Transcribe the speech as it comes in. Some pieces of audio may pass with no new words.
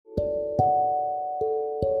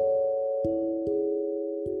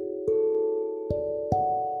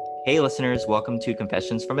Hey, listeners, welcome to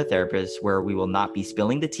Confessions from a Therapist, where we will not be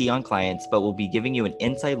spilling the tea on clients, but we'll be giving you an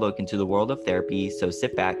inside look into the world of therapy. So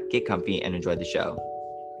sit back, get comfy, and enjoy the show.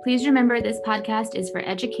 Please remember this podcast is for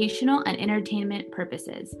educational and entertainment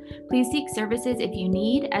purposes. Please seek services if you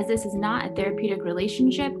need, as this is not a therapeutic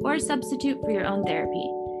relationship or a substitute for your own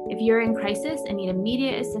therapy. If you're in crisis and need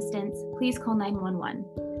immediate assistance, please call 911.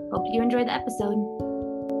 Hope you enjoy the episode.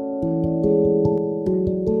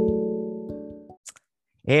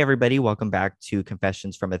 Hey, everybody, welcome back to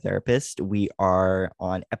Confessions from a Therapist. We are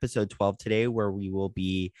on episode 12 today, where we will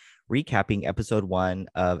be recapping episode 1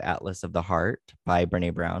 of Atlas of the Heart by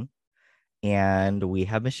Brene Brown. And we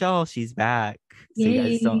have Michelle. She's back. So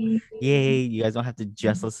Yay. You guys don't have to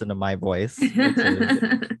just listen to my voice, which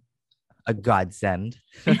is a godsend.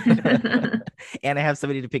 And I have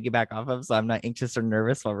somebody to piggyback off of, so I'm not anxious or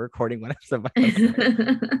nervous while recording one episode by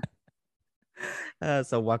myself.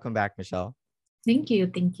 So welcome back, Michelle. Thank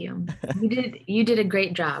you. You did a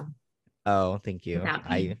great job. Oh, thank you.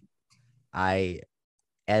 I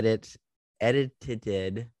edited. I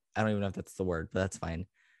don't even know if that's the word, but that's fine.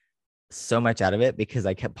 So much out of it because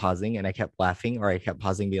I kept pausing and I kept laughing, or I kept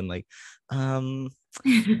pausing being like,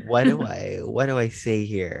 what do I say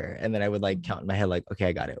here? And then I would like count in my head, like, okay,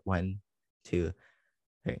 I got it. 1, 2,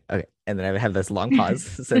 3. Okay. And then I would have this long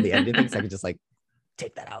pause. So the editing things, I could just like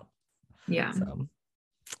take that out. Yeah. So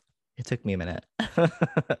it took me a minute.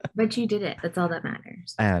 But you did it. That's all that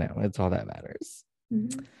matters. I don't know. It's all that matters.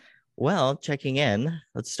 Mm-hmm. Well, checking in.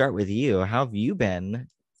 Let's start with you. How have you been?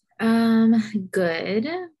 Good.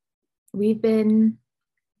 We've been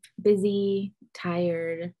busy,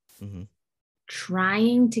 tired,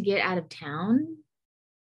 trying to get out of town,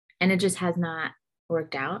 and it just has not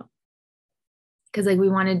worked out. Because like we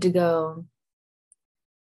wanted to go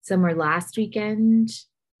somewhere last weekend,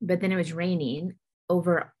 but then it was raining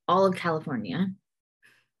over all of California.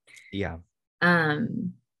 Yeah.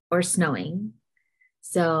 Or snowing.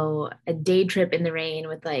 So a day trip in the rain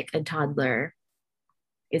with like a toddler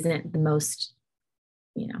isn't the most,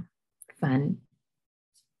 fun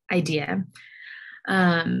idea.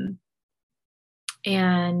 And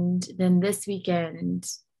then this weekend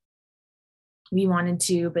we wanted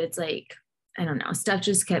to, but it's like, I don't know, stuff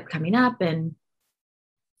just kept coming up and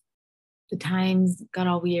the times got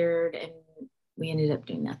all weird and we ended up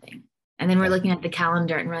doing nothing. And then we're looking at the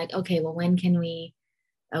calendar and we're like, okay, well, when can we?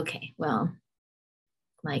 Okay, well,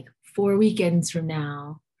 like 4 weekends from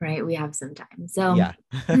now, right? We have some time. So yeah.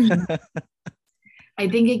 I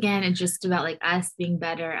think again, it's just about like us being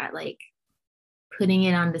better at like putting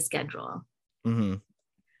it on the schedule. Mm-hmm.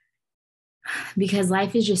 Because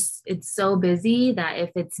life is just, it's so busy that if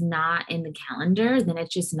it's not in the calendar, then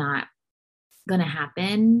it's just not going to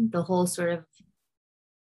happen. The whole sort of,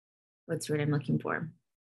 what's the word I'm looking for?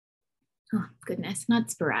 Oh, goodness, not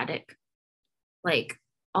sporadic. Like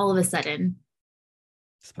all of a sudden.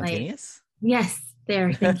 Spontaneous? Like, yes,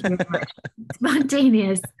 there. Thank you very much.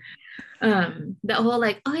 Spontaneous. The whole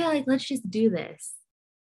like, oh yeah, like let's just do this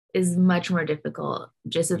is much more difficult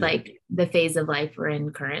just with like the phase of life we're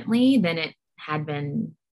in currently than it had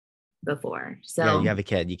been before. So yeah, you have a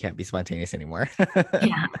kid, you can't be spontaneous anymore.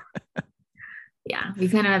 Yeah, we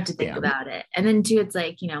kind of have to think about it. And then too, it's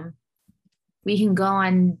like, we can go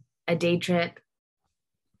on a day trip,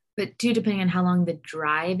 but too, depending on how long the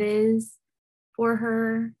drive is for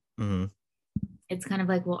her, it's kind of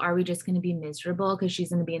like, well, are we just going to be miserable because she's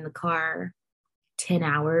going to be in the car 10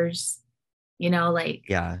 hours? Like.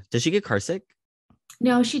 Yeah. Does she get car sick?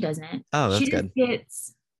 No, she doesn't. Oh, that's good. She just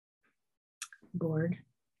gets bored.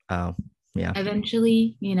 Oh, yeah.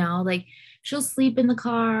 Eventually, like she'll sleep in the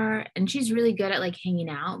car and she's really good at like hanging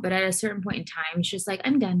out. But at a certain point in time, she's just like,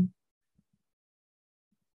 I'm done.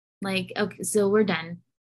 Like, okay, so we're done.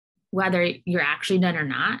 Whether you're actually done or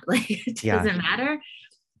not, like it doesn't matter.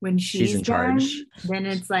 When she's in charge, then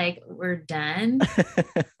it's like we're done.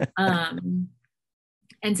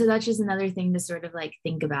 And so that's just another thing to sort of like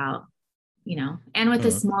think about, and with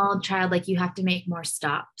a small child, like you have to make more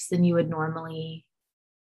stops than you would normally.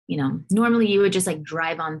 Normally you would just like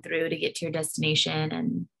drive on through to get to your destination,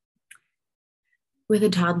 and with a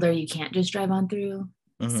toddler you can't just drive on through.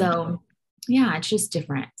 So yeah, it's just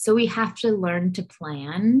different. So we have to learn to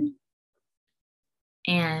plan.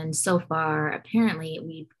 And so far, apparently,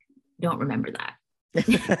 we don't remember that.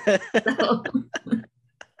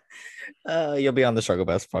 You'll be on the struggle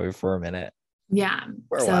bus probably for a minute. Yeah.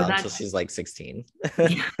 For a while until she's like 16.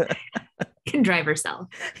 Can drive herself.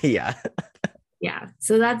 Yeah. Yeah.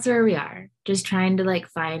 So that's where we are. Just trying to like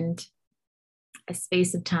find a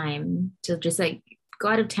space of time to just like go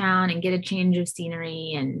out of town and get a change of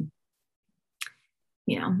scenery and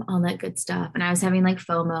all that good stuff. And I was having like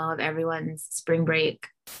FOMO of everyone's spring break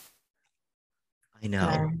I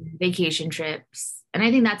know. vacation trips. And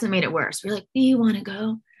I think that's what made it worse. We're like, do you want to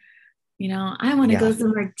go? I want to go Yeah.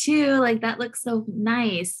 somewhere too. Like that looks so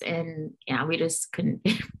nice. And yeah, we just couldn't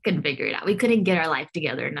figure it out. We couldn't get our life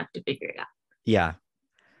together enough to figure it out. Yeah.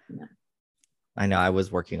 Yeah. I know. I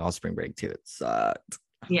was working all spring break too. It sucked.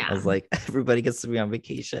 I Yeah. was like, everybody gets to be on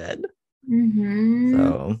vacation. Mm-hmm.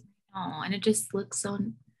 So Oh, and it just looks so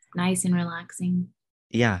nice and relaxing.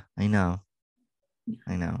 yeah, I know.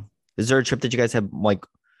 I know. Is there a trip that you guys have like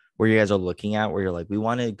where you guys are looking at where you're like, we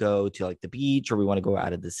want to go to like the beach or we want to go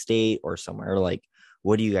out of the state or somewhere? Like,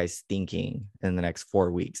 what are you guys thinking in the next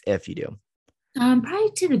 4 weeks if you do?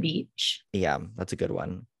 Probably to the beach. Yeah, that's a good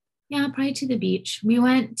one. Yeah, probably to the beach. We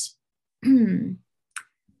went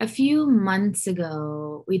a few months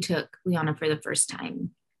ago. We took Liana for the first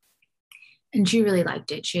time, and she really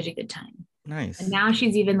liked it. She had a good time. And Nice. now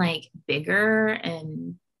she's even like bigger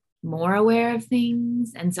and more aware of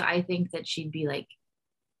things. And so I think that she'd be like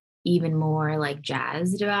even more like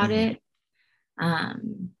jazzed about Mhm.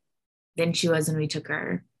 it than she was when we took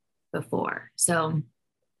her before. So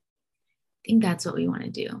I think that's what we want to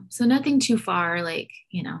do. So nothing too far, like,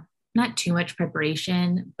 not too much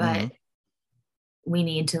preparation, but Mhm. we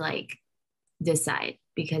need to like decide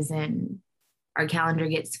because then our calendar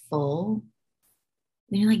gets full.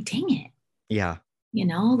 Then you're like, dang it, Yeah.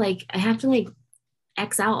 like I have to like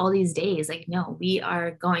X out all these days. Like, no, we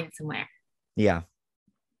are going somewhere. Yeah.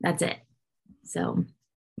 That's it. So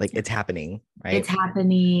Like yeah, it's happening, it's right?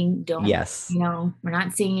 happening. Don't, Yes. we're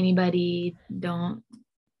not seeing anybody. Don't,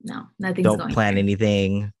 no, nothing's Don't going plan there.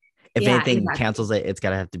 anything. If Yeah, anything exactly. cancels it, it's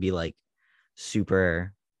gotta have to be like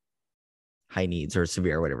super high needs or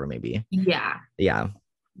severe, or whatever it may be. Yeah, Yeah.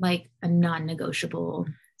 like a non negotiable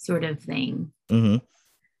sort of thing. Hmm.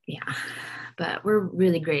 Yeah. But we're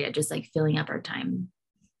really great at just like filling up our time,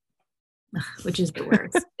 which is the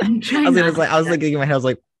worst. I'm trying not to I do was that. thinking in my head, I was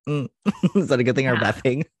like, mm, is that a good thing or a bad Yeah.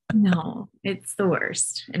 thing? No, it's the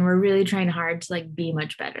worst. And we're really trying hard to like be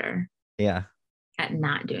much better Yeah. at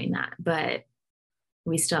not doing that. But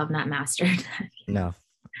we still have not mastered that. No,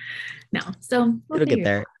 No. So we'll it'll get figure it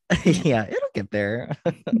there. out. Yeah. Yeah, it'll get there.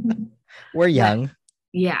 We're But young.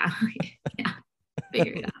 yeah. Yeah.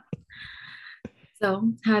 Figure it out.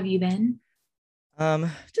 So how have you been?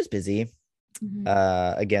 Just busy.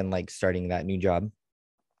 Mm-hmm. Again, like starting that new job.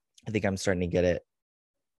 I think I'm starting to get it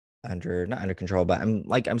not under control, but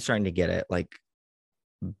I'm starting to get it like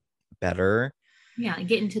better, Yeah,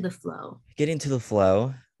 get into the flow. get into the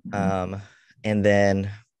flow. Mhm. Um, and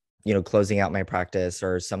then closing out my practice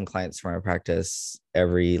or some clients for my practice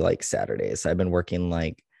every like Saturday. So I've been working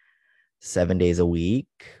like 7 days a week,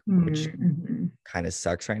 which Mm-hmm. kind of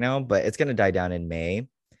sucks right now, but it's gonna die down in May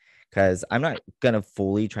because I'm not gonna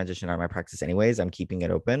fully transition out of my practice anyways. I'm keeping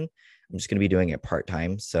it open. I'm just gonna be doing it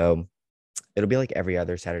part-time. So it'll be like every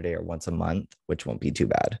other Saturday or once a month, which won't be too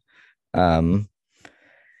bad. Um,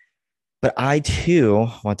 but I too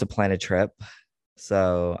want to plan a trip.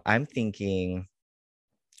 So I'm thinking,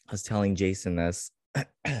 I was telling Jason this,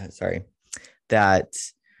 sorry, that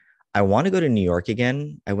I want to go to New York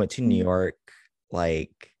again. I went to New York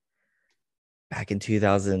like back in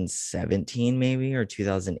 2017, maybe, or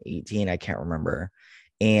 2018. I can't remember.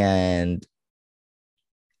 And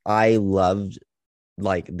I loved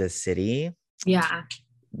like the city. Yeah.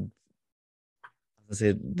 I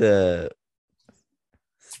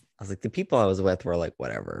was like, the people I was with were like,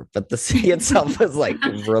 whatever. But the city itself was like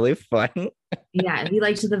really fun. Yeah. He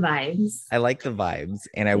liked the vibes. I like the vibes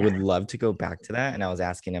and I would Yeah. love to go back to that. And I was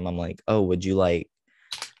asking him, I'm like, oh, would you like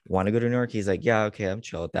want to go to New York? He's like, yeah, okay, I'm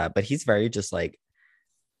chill with that. But he's very just like,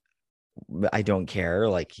 I don't care.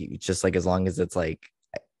 Like, he just like, as long as it's like,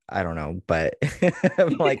 I don't know. But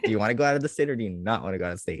I'm like, do you want to go out of the state or do you not want to go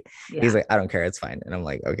out of the state? He's Yeah. like, I don't care. It's fine. And I'm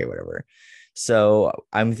like, okay, whatever. So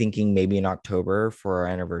I'm thinking maybe in October for our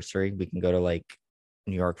anniversary, we can go to like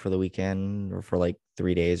New York for the weekend or for like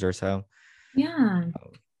 3 days or so. Yeah.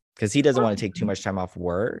 Because he doesn't want to take too much time off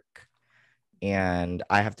work. And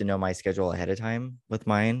I have to know my schedule ahead of time with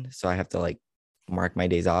mine. So I have to like mark my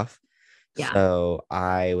days off. Yeah. So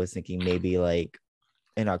I was thinking maybe like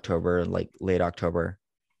in October, like late October,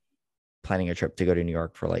 planning a trip to go to New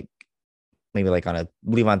York for like maybe like on a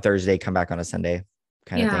leave on Thursday, come back on a Sunday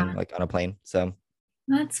kind of thing, Yeah. like on a plane. So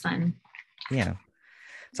That's fun. yeah.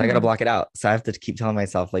 So I got to Yeah. block it out. So I have to keep telling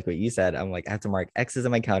myself, like what you said, I'm like, I have to mark X's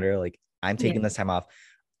in my calendar. Like I'm Yeah. taking this time off.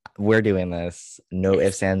 We're doing this. No Yes.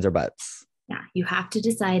 ifs, ands, or buts. Yeah. You have to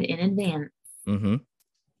decide in advance. Mm-hmm.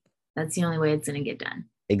 That's the only way it's going to get done.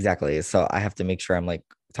 Exactly. So I have to make sure I'm like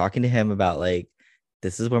talking to him about like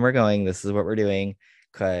this is when we're going. This is what we're doing.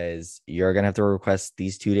 Because you're going to have to request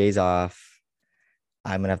these 2 days off.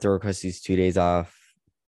 I'm going to have to request these 2 days off.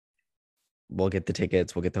 We'll get the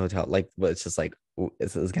tickets. We'll get the hotel. Like, well, it's just like,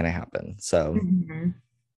 this is going to happen. So,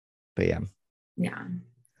 but yeah. Yeah.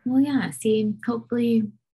 Well, yeah. See,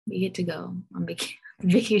 hopefully we get to go on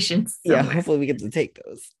vacations. Yeah. Hopefully we get to take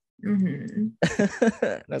those. I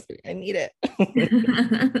need it.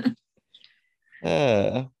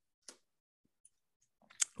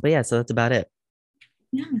 But yeah, so that's about it.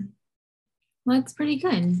 Yeah. Well, that's pretty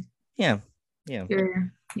good. Yeah.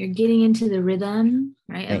 You're getting into the rhythm,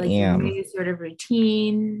 right? I like am. A new sort of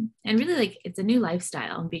routine, and really like it's a new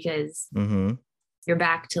lifestyle because you're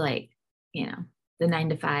back to like, the 9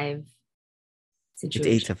 to 5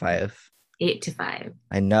 situation. It's 8 to 5. 8 to 5.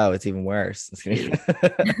 I know, it's even worse.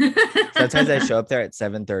 Sometimes I show up there at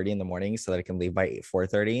 7:30 in the morning so that I can leave by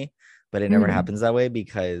 4:30, but it never happens that way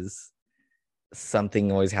because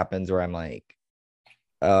something always happens where I'm like,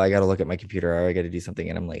 oh, I got to look at my computer or I got to do something,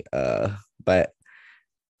 and I'm like, but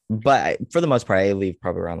for the most part, I leave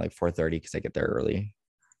probably around like 4:30 because I get there early.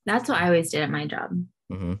 That's what I always did at my job.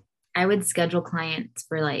 I would schedule clients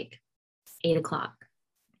for like 8 o'clock.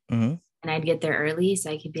 And I'd get there early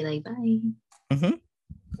so I could be like, bye.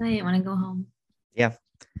 Bye, I want to go home. Yeah.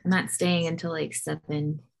 I'm not staying until like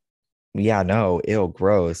 7. Yeah, no, ew,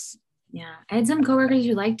 gross. Yeah. I had some coworkers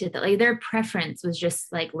who liked it. That like their preference was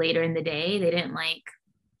just like later in the day. They didn't like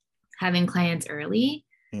having clients early.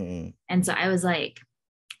 And so I was like,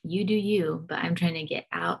 you do you, but I'm trying to get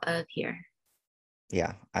out of here.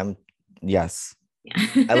 Yeah, yes.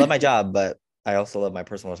 Yeah. I love my job, but I also love my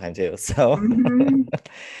personal time too. So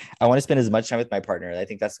I want to spend as much time with my partner. I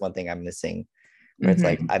think that's one thing I'm missing, where it's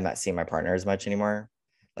like I'm not seeing my partner as much anymore,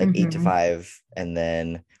 like 8 to 5. And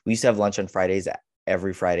then we used to have lunch on Fridays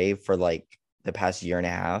every Friday for like the past year and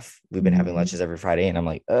a half. We've been having lunches every Friday, and I'm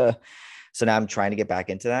like, so now I'm trying to get back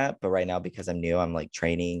into that. But right now, because I'm new, I'm like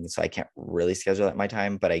training, so I can't really schedule at my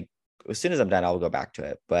time. But as soon as I'm done, I'll go back to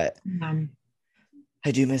it. But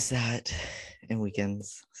I do miss that in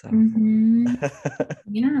weekends. So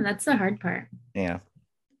yeah, that's the hard part. Yeah.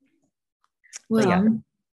 Well, yeah.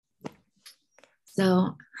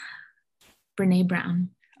 So Brene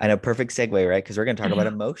Brown. I know, perfect segue, right? Because we're going to talk about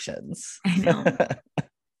emotions. I know.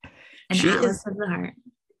 And she Atlas of the Heart.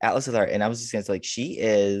 Atlas of the Heart. And I was just going to say, like, she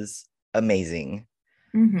is amazing.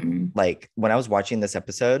 Like, when I was watching this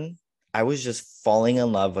episode, I was just falling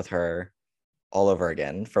in love with her all over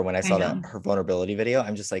again. For when I saw her vulnerability video,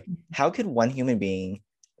 I'm just like, how could one human being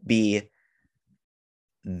be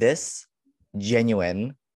this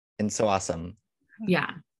genuine and so awesome? Yeah.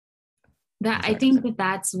 I think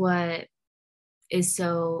that's what is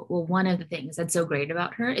one of the things that's so great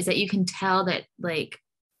about her is that you can tell that like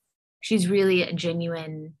she's really a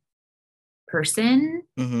genuine person,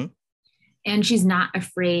 and she's not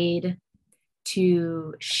afraid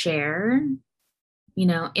to share, in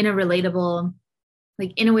a relatable,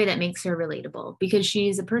 like in a way that makes her relatable, because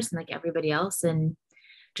she's a person like everybody else, and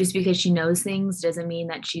just because she knows things doesn't mean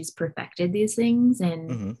that she's perfected these things.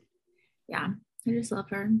 And yeah, I just love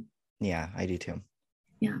her. Yeah, I do too.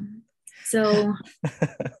 Yeah. So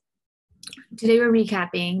today we're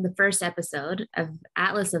recapping the first episode of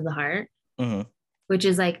Atlas of the Heart, which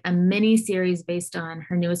is like a mini series based on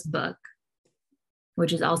her newest book,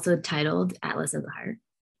 which is also titled Atlas of the Heart.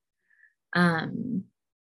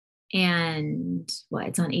 And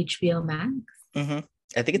it's on HBO Max.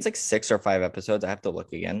 I think it's like 6 or 5 episodes. I have to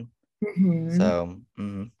look again. So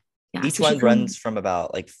yeah, each one runs from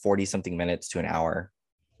about like 40 something minutes to an hour.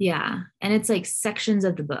 Yeah. And it's like sections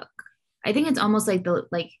of the book. I think it's almost like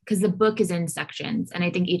because the book is in sections, and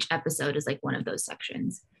I think each episode is like one of those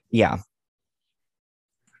sections. Yeah.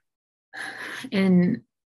 And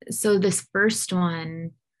so this first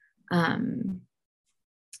one,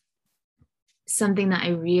 something that I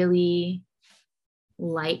really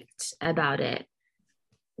liked about it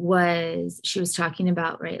was she was talking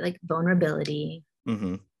about, right, like vulnerability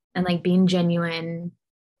and like being genuine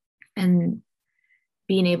and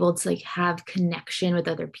being able to like have connection with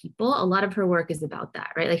other people. A lot of her work is about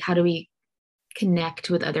that, right? Like, how do we connect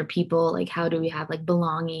with other people? Like, how do we have like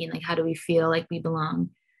belonging? Like, how do we feel like we belong?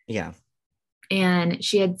 Yeah. And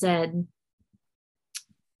she had said,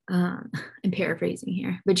 I'm paraphrasing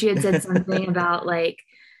here, but she had said something about like,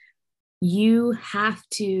 you have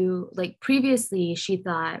to, like, previously she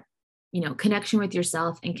thought, connection with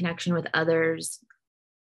yourself and connection with others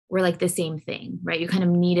were like the same thing, right? You kind of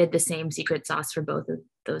needed the same secret sauce for both of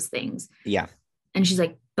those things. Yeah. And she's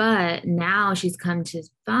like, but now she's come to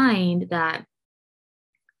find that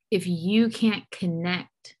if you can't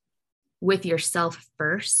connect with yourself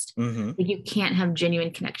first. Mm-hmm. Like you can't have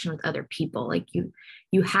genuine connection with other people. Like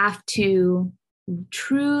you have to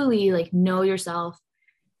truly like know yourself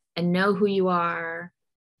and know who you are,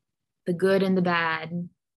 the good and the bad,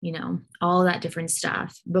 you know, all that different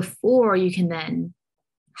stuff before you can then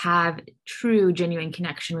have true, genuine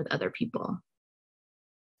connection with other people.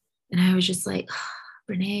 And I was just like,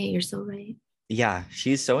 oh, Brene, you're so right. Yeah,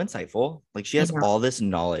 she's so insightful. Like she has all this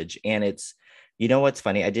knowledge, and it's, you know what's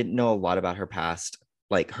funny? I didn't know a lot about her past,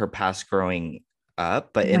 like her past growing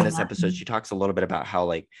up, but in this episode, she talks a little bit about how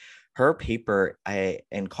like her paper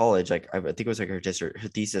in college, like I think it was like her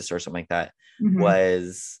thesis or something like that,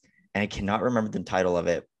 was, and I cannot remember the title of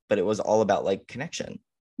it, but it was all about like connection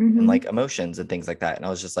and like emotions and things like that. And I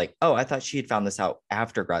was just like, oh, I thought she had found this out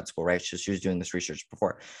after grad school, right? She was doing this research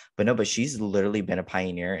before, but no, but she's literally been a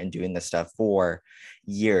pioneer and doing this stuff for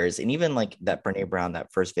years. And even like that Brene Brown,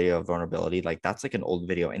 that first video of vulnerability, like that's like an old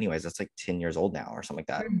video anyways. That's like 10 years old now or something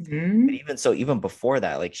like that. But even so, even before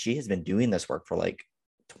that, like she has been doing this work for like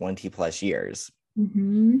 20 plus years.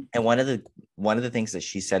 And one of the things that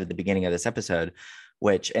she said at the beginning of this episode,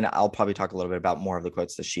 which, and I'll probably talk a little bit about more of the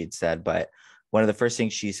quotes that she'd said, but one of the first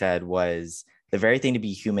things she said was, the very thing to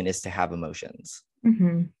be human is to have emotions.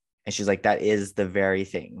 And she's like, that is the very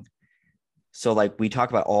thing. So like we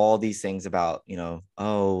talk about all these things about, you know,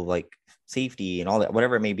 oh, like safety and all that,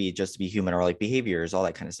 whatever it may be, just to be human, or like behaviors, all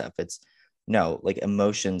that kind of stuff. It's no, like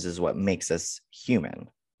emotions is what makes us human.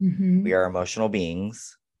 We are emotional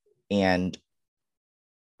beings. And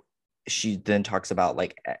she then talks about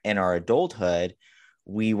like in our adulthood,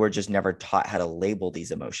 we were just never taught how to label these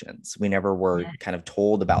emotions. We never were kind of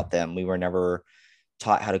told about them. We were never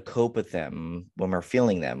taught how to cope with them when we're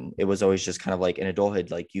feeling them. It was always just kind of like in adulthood,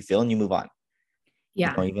 like you feel and you move on. You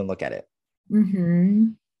don't even look at it.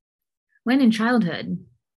 When in childhood,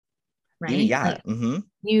 right? Yeah. Like,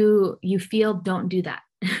 you feel, don't do that.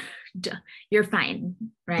 You're fine,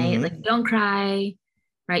 right? Like don't cry,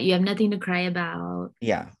 right? You have nothing to cry about.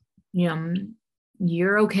 Yeah. You know,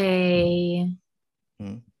 you're okay.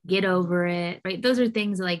 Get over it, right? Those are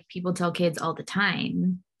things that like people tell kids all the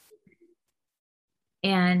time.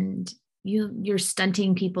 And you're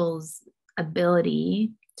stunting people's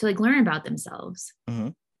ability to like learn about themselves.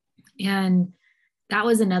 And that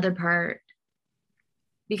was another part,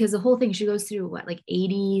 because the whole thing, she goes through what, like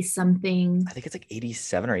 80 something, I think it's like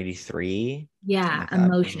 87 or 83. Yeah, like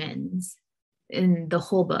emotions in the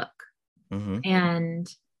whole book. And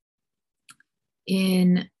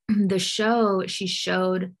in the show, she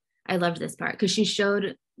showed, I loved this part because she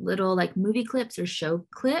showed little like movie clips or show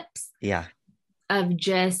clips of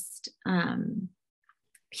just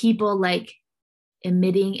people like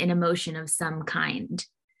emitting an emotion of some kind.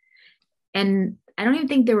 And I don't even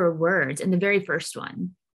think there were words in the very first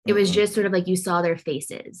one. It was just sort of like you saw their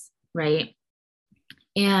faces, right?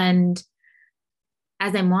 And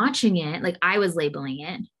as I'm watching it, like I was labeling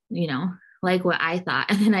it, you know, like what I thought.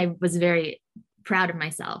 And then I was very proud of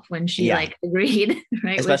myself when she like agreed,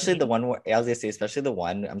 right? Especially the one where I was gonna say, especially the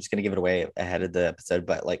one, I'm just gonna give it away ahead of the episode,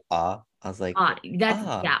 but like awe. I was like, awe. That's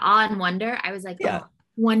awe and wonder. I was like, oh,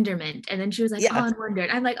 wonderment. And then she was like, awe and wonder.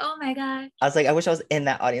 And I'm like, oh my God. I was like, I wish I was in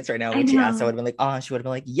that audience right now. When she asked, I would have been like, oh, she would have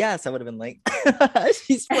been like, yes. I would have been like,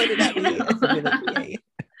 she's pointed at me.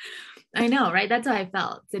 I know, right? That's how I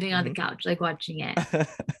felt sitting on the couch, like watching it.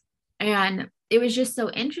 And it was just so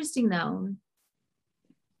interesting though,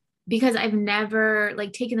 because I've never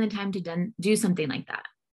like taken the time to do something like that.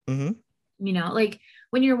 You know, like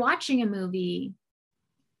when you're watching a movie,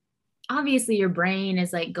 obviously your brain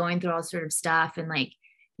is like going through all sort of stuff and like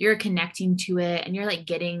you're connecting to it and you're like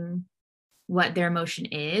getting what their emotion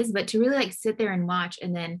is, but to really like sit there and watch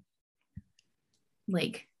and then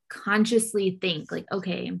like consciously think like,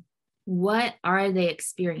 okay, what are they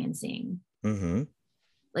experiencing?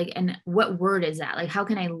 Like, and what word is that? Like, how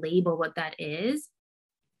can I label what that is?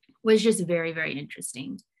 Was just very, very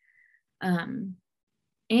interesting.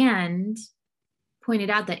 And pointed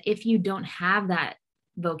out that if you don't have that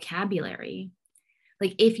vocabulary,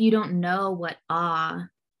 like if you don't know what awe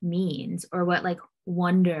means or what like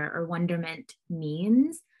wonder or wonderment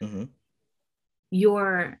means,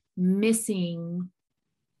 you're missing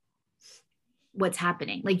what's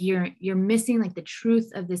happening. Like you're missing like the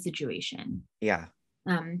truth of the situation.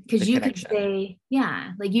 Because you could say,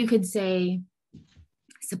 like you could say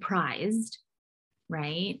surprised,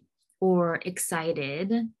 right? Or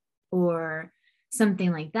excited or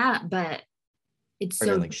something like that, but it's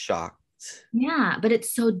so like shocked. But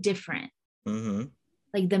it's so different.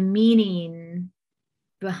 Like the meaning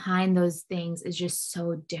behind those things is just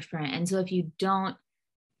so different. And so if you don't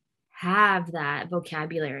have that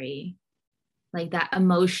vocabulary, like that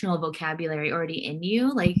emotional vocabulary already in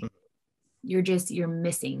you, like you're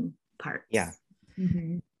missing parts. Yeah.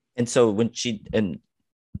 Mm-hmm. And so when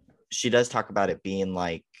she does talk about it being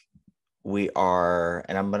like, we are,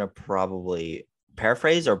 and I'm going to probably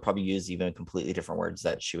paraphrase or probably use even completely different words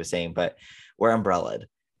that she was saying, but we're umbrellaed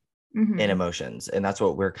in emotions. And that's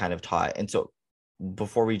what we're kind of taught. And so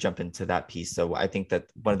before we jump into that piece, so I think that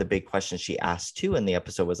one of the big questions she asked too in the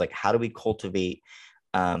episode was like, how do we cultivate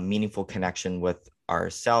meaningful connection with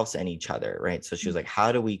ourselves and each other, right? So she was like,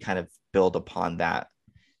 how do we kind of build upon that,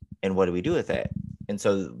 and what do we do with it? And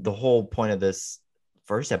so the whole point of this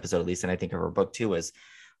first episode, at least, and I think of her book too, is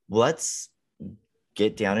let's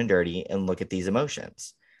get down and dirty and look at these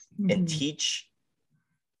emotions and teach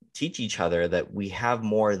each other that we have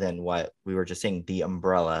more than what we were just saying, the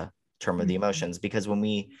umbrella term of the emotions. Because when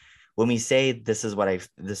we say this is what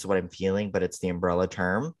I'm feeling, but it's the umbrella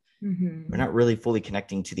term, we're not really fully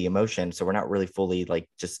connecting to the emotion. So we're not really fully like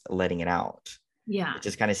just letting it out. Yeah. It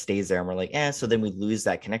just kind of stays there. And we're like, so then we lose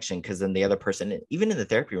that connection. Because then the other person, even in the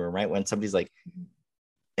therapy room, right, when somebody's like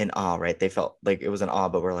in awe, right, they felt like it was an awe,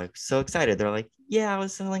 but we're like so excited. They're like, yeah, I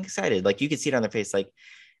was feeling excited. Like you could see it on their face. Like,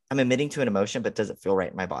 I'm admitting to an emotion, but does it feel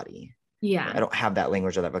right in my body? Yeah. I don't have that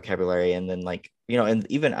language or that vocabulary. And then like, you know, and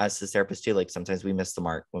even us as therapists too, like sometimes we miss the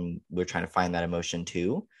mark when we're trying to find that emotion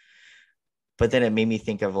too. But then it made me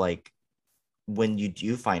think of like, when you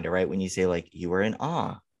do find it, right, when you say like you were in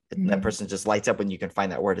awe, that person just lights up when you can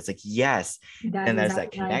find that word. It's like, yes. And there's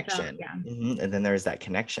that connection. And then there's that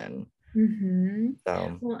connection.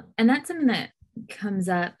 So, well, and that's something that comes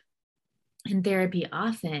up in therapy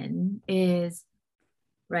often is,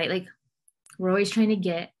 right, like we're always trying to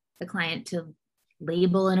get the client to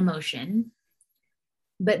label an emotion,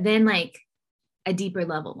 but then like a deeper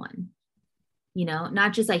level one, you know,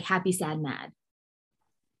 not just like happy, sad, mad.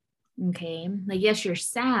 Okay. Like, yes, you're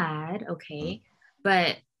sad. Okay.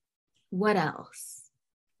 But what else?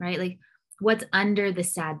 Right? Like, what's under the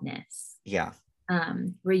sadness? Yeah.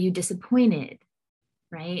 Were you disappointed?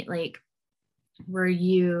 Right? Like,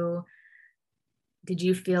 did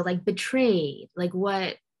you feel like betrayed? Like,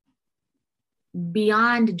 what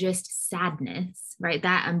beyond just sadness, right?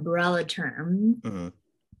 That umbrella term.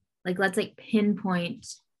 Like, let's like pinpoint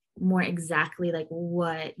more exactly like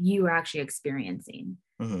what you are actually experiencing.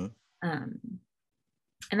 And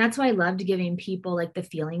that's why I loved giving people like the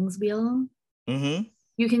feelings wheel.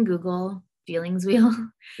 You can Google feelings wheel.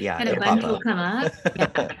 Yeah. And a bunch will come up.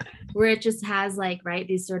 Yeah. Where it just has like, right,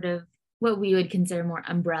 these sort of what we would consider more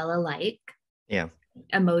umbrella-like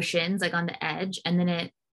emotions, like on the edge. And then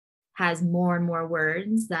it has more and more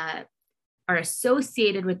words that are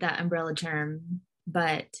associated with that umbrella term,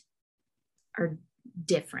 but are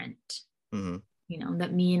different. You know,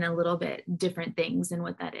 that mean a little bit different things than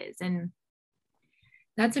what that is. And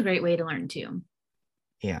that's a great way to learn too.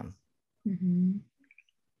 Yeah.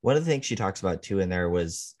 One of the things she talks about too in there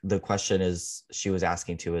was the question is she was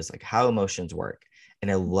asking too is like how emotions work. And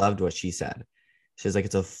I loved what she said. She's like,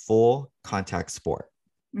 it's a full contact sport.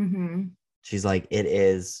 She's like, it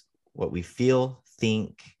is what we feel,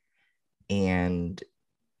 think, and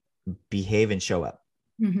behave and show up.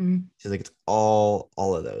 She's like, it's all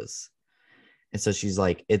of those. And so she's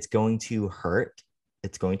like, it's going to hurt.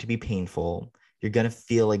 It's going to be painful. You're going to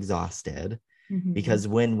feel exhausted because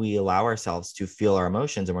when we allow ourselves to feel our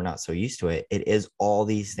emotions and we're not so used to it, it is all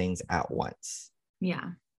these things at once.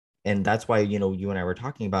 Yeah. And that's why, you know, you and I were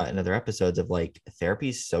talking about in other episodes of like therapy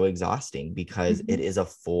is so exhausting because it is a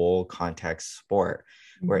full context sport.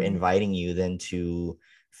 We're inviting you then to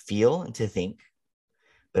feel and to think,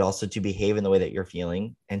 but also to behave in the way that you're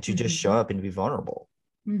feeling and to just show up and be vulnerable.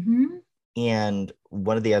 And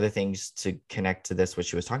one of the other things to connect to this, what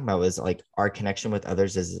she was talking about, was like our connection with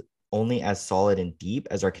others is only as solid and deep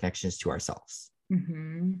as our connections to ourselves.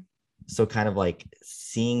 So kind of like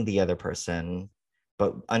seeing the other person,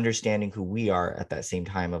 but understanding who we are at that same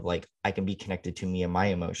time of like, I can be connected to me and my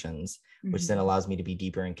emotions, which then allows me to be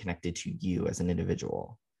deeper and connected to you as an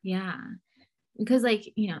individual. Yeah. Because like,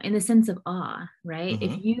 you know, in the sense of awe, right?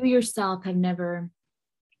 If you yourself have never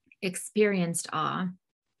experienced awe,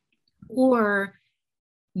 or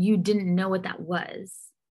you didn't know what that was,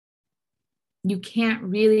 you can't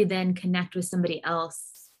really then connect with somebody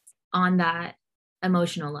else on that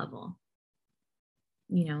emotional level.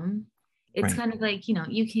 You know, it's kind of like, you know,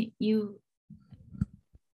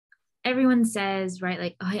 everyone says, right,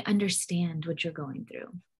 like, oh, I understand what you're going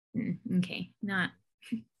through. Okay, not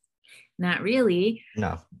really.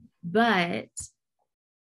 No. But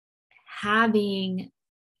having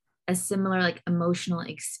a similar like emotional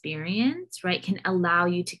experience, right, can allow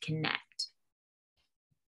you to connect.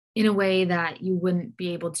 in a way that you wouldn't be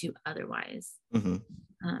able to otherwise. Mm-hmm.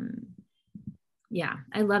 Um, yeah,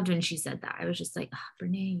 I loved when she said that. I was just like, oh,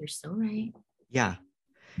 Brene, you're so right. Yeah.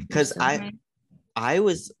 You're Because so right. I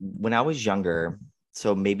was, when I was younger,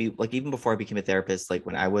 so maybe like even before I became a therapist, like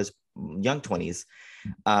when I was young 20s,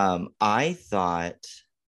 I thought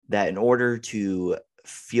that in order to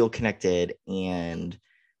feel connected and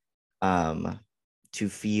to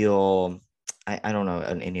feel, I don't know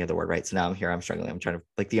any other word, right? So now I'm here, I'm struggling. I'm trying to,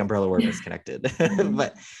 like, the umbrella word was connected, Mhm.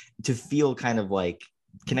 but to feel kind of like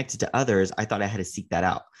connected to others, I thought I had to seek that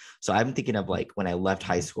out. So I'm thinking of like when I left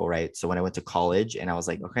high school, right? So when I went to college and I was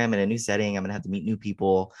like, okay, I'm in a new setting, I'm gonna have to meet new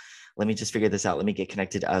people. Let me just figure this out. Let me get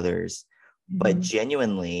connected to others. But Mhm.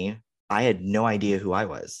 genuinely, I had no idea who I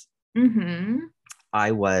was. Mhm.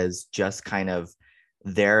 I was just kind of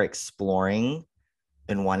there exploring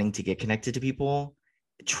and wanting to get connected to people,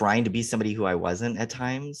 trying to be somebody who I wasn't at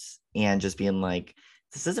times, and just being like,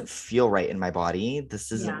 this doesn't feel right in my body.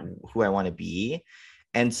 This Yeah. isn't who I want to be.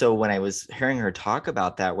 And so when I was hearing her talk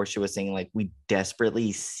about that, where she was saying, like, we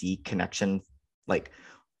desperately seek connection, like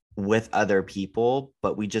with other people,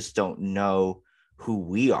 but we just don't know who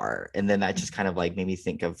we are. And then that just kind of like made me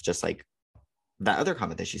think of just like that other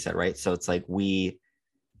comment that she said, right? So it's like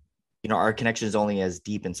our connection is only as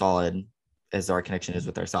deep and solid as our connection is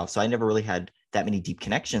with ourselves. So I never really had that many deep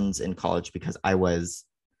connections in college because I was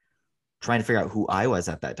trying to figure out who I was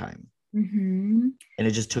at that time. Mhm. And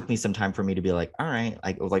it just took me some time for me to be like, all right,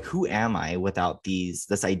 like who am I without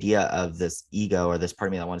this idea of this ego or this part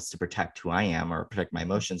of me that wants to protect who I am or protect my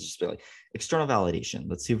emotions, just be like external validation.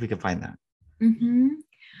 Let's see if we can find that. Mhm.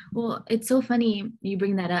 Well, it's so funny you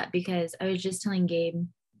bring that up because I was just telling Gabe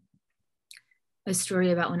a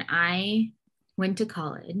story about when I went to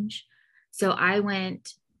college. So I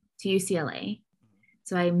went to UCLA.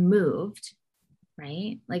 So I moved,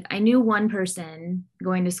 right? Like I knew one person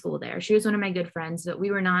going to school there. She was one of my good friends, but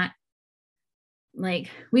we were not like,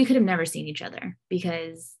 we could have never seen each other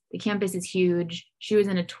because the campus is huge. She was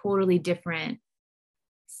in a totally different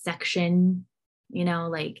section,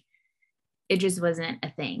 like it just wasn't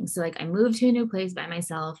a thing. So like I moved to a new place by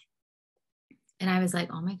myself and I was like,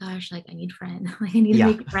 oh my gosh, like I need friends. Like I need to Yeah.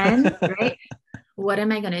 make friends, right? What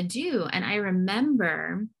am I going to do? And I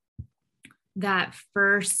remember that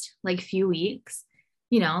first like few weeks,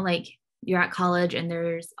 like you're at college and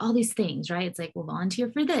there's all these things, right? It's like, well,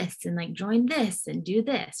 volunteer for this and like join this and do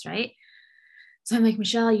this, right? So I'm like,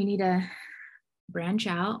 Michelle, you need to branch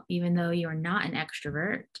out, even though you're not an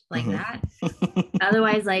extrovert like Mhm. that.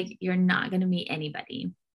 Otherwise, like you're not going to meet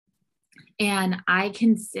anybody. And I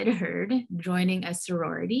considered joining a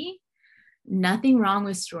sorority. Nothing wrong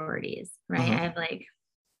with sororities, right? Mhm.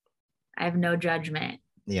 I have no judgment.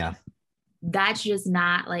 Yeah. That's just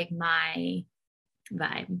not like my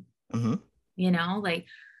vibe, Mhm. like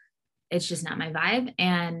it's just not my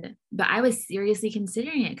vibe. But I was seriously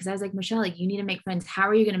considering it because I was like, Michelle, like you need to make friends. How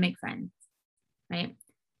are you going to make friends? Right?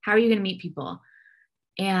 How are you going to meet people?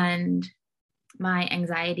 And my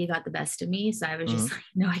anxiety got the best of me. So I was just Mhm. like,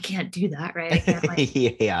 no, I can't do that. Right. I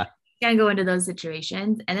can't Yeah. can't go into those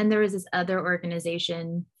situations. And then there was this other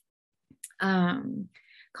organization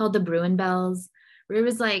called the Bruin Bells, where it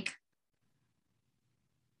was like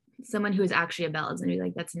someone who was actually a bell is going to be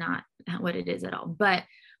like, that's not what it is at all. But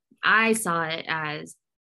I saw it as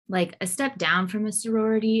like a step down from a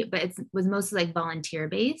sorority, but it was mostly like volunteer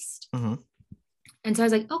based. Mhm. And so I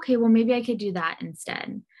was like, okay, well, maybe I could do that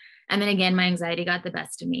instead. And then again, my anxiety got the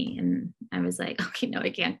best of me. And I was like, okay, no,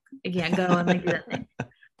 I can't go and like do that thing.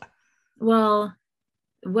 Well,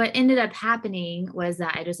 what ended up happening was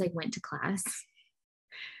that I just like went to class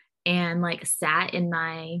and like sat in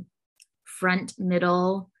my front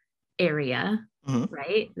middle area, Mhm.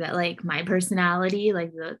 right? That like my personality,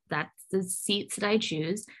 like that's the seats that I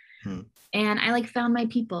choose. Mhm. And I like found my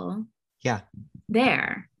people Yeah.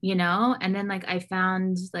 there, and then like I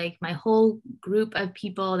found like my whole group of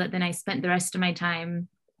people that then I spent the rest of my time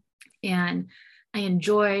and I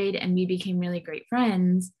enjoyed, and we became really great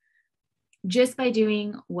friends just by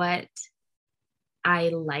doing what I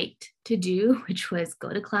liked to do, which was go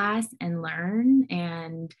to class and learn.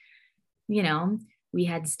 And you know, we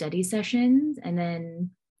had study sessions, and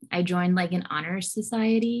then I joined like an honors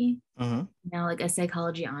society, Mhm. like a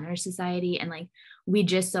psychology honors society. And like we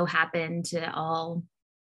just so happened to all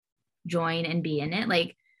join and be in it.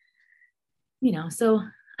 Like, so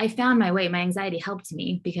I found my way. My anxiety helped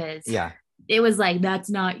me because Yeah. it was like, that's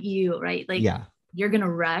not you, right? Like, Yeah. you're going to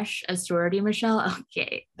rush a sorority, Michelle.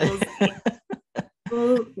 Okay.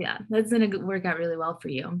 Well, yeah, that's going to work out really well for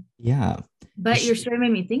you. Yeah. But your story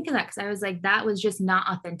made me think of that because I was like, that was just not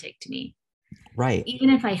authentic to me. Right. Even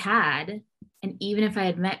if I had And even if I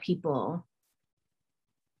had met people,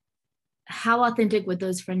 how authentic would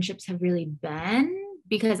those friendships have really been?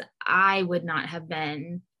 Because I would not have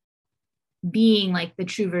been being like the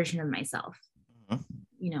true version of myself,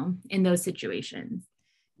 in those situations.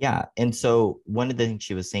 Yeah. And so one of the things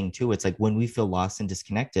she was saying too, it's like when we feel lost and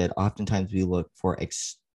disconnected, oftentimes we look for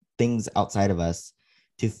things outside of us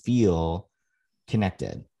to feel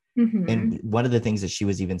connected. Mm-hmm. And one of the things that she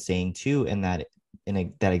was even saying too, that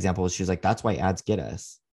example, she was like, that's why ads get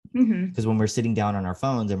us. Because when we're sitting down on our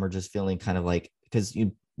phones and we're just feeling kind of like, because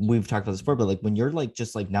we've talked about this before, but like when you're like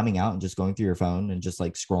just like numbing out and just going through your phone and just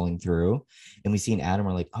like scrolling through, and we see an ad and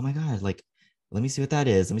we're like, oh my God, like, let me see what that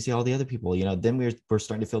is. Let me see all the other people, then we're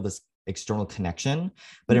starting to feel this external connection.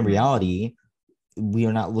 But in reality, we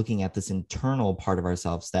are not looking at this internal part of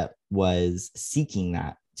ourselves that was seeking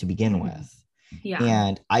that to begin with. Yeah.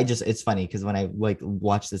 And it's funny because when I like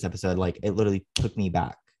watched this episode, like it literally took me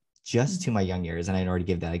back just to my young years. And I already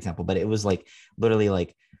gave that example, but it was like literally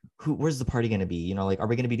like, where's the party going to be? Like, are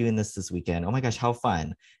we going to be doing this weekend? Oh my gosh, how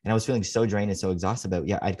fun. And I was feeling so drained and so exhausted, but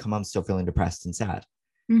yeah, I'd come home still feeling depressed and sad,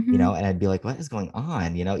 and I'd be like, what is going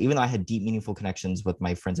on? Even though I had deep, meaningful connections with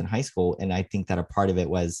my friends in high school. And I think that a part of it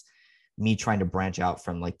was me trying to branch out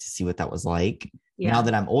from like, to see what that was like. Yeah. Now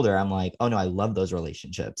that I'm older, I'm like, oh no, I love those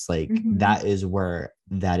relationships. Like that is where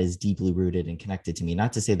that is deeply rooted and connected to me.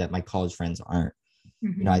 Not to say that my college friends aren't,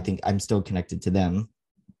 I think I'm still connected to them,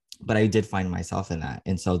 but I did find myself in that.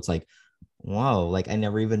 And so it's like, whoa, like I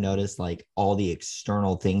never even noticed like all the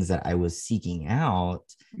external things that I was seeking out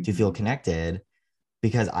to feel connected,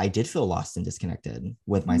 because I did feel lost and disconnected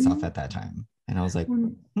with myself at that time. And I was like,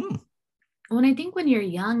 Well, I think when you're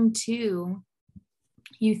young too,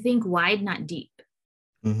 you think wide, not deep.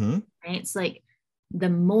 Right? It's like the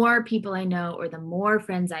more people I know or the more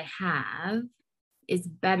friends I have is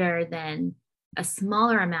better than a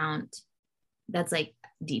smaller amount that's like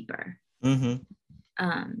deeper. And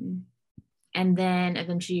then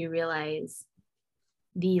eventually you realize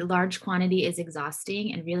the large quantity is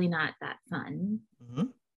exhausting and really not that fun.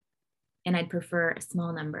 And I'd prefer a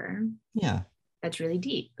small number. Yeah. That's really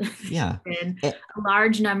deep. Yeah. And a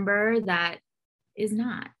large number that is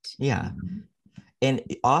not. Yeah. And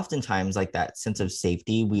oftentimes like that sense of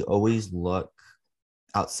safety, we always look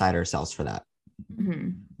outside ourselves for that.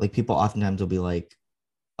 Like people oftentimes will be like,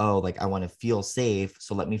 oh, like I want to feel safe,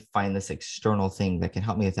 so let me find this external thing that can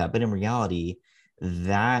help me with that. But in reality,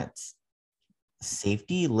 that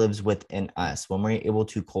safety lives within us. When we're able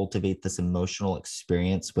to cultivate this emotional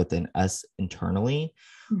experience within us internally,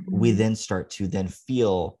 we then start to then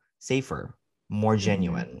feel safer, more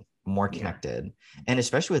genuine, more connected. And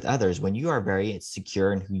especially with others, when you are very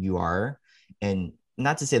secure in who you are, and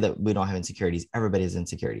not to say that we don't have insecurities, everybody has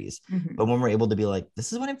insecurities, but when we're able to be like,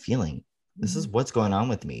 this is what I'm feeling, this is what's going on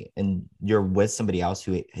with me, and you're with somebody else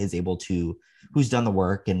who is able to, who's done the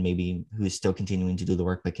work and maybe who's still continuing to do the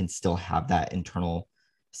work, but can still have that internal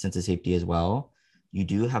sense of safety as well, you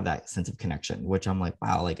do have that sense of connection, which I'm like,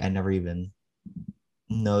 wow, like I never even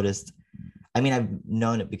noticed. I mean, I've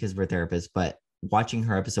known it because we're therapists, but watching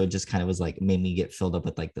her episode just kind of was like, made me get filled up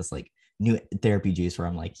with like this like new therapy juice where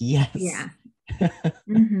I'm like, yes. Yeah.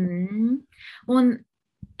 Well,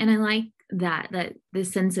 and I like that the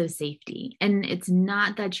sense of safety, and it's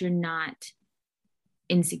not that you're not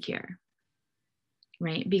insecure,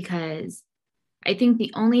 right? Because I think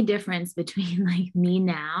the only difference between like me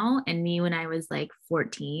now and me when I was like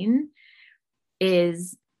 14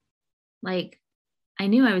 is like I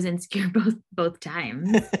knew I was insecure both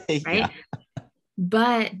times, right? Yeah.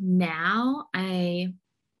 But now I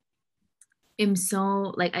am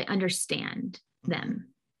so like I understand them,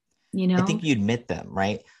 I think you admit them,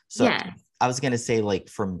 right? So yeah. I was gonna say, like,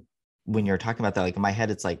 from when you're talking about that, like in my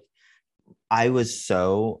head, it's like I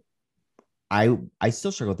still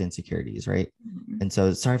struggle with insecurities, right? And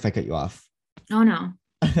so sorry if I cut you off. Oh no.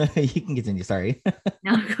 You can continue. Sorry.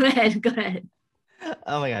 No, go ahead.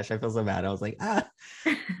 Oh my gosh, I feel so bad. I was like,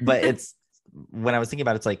 but it's when I was thinking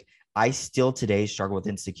about it, it's like I still today struggle with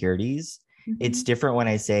insecurities. It's different when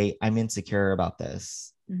I say I'm insecure about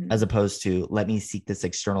this, as opposed to let me seek this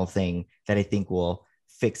external thing that I think will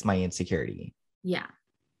fix my insecurity. Yeah.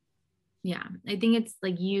 Yeah. I think it's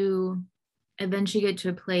like you eventually get to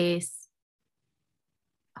a place,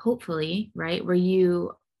 hopefully, right, where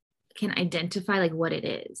you can identify like what it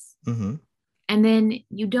is. And then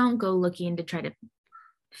you don't go looking to try to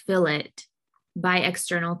fill it by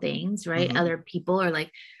external things, right? Other people, or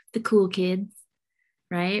like the cool kids,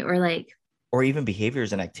 right? Or even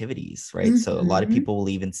behaviors and activities, right? So a lot of people will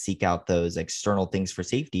even seek out those external things for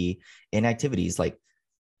safety in activities like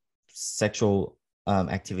sexual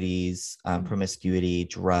activities, promiscuity,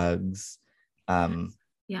 drugs,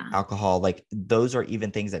 Yeah. alcohol, like those are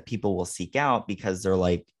even things that people will seek out because they're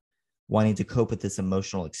like wanting to cope with this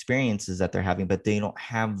emotional experiences that they're having, but they don't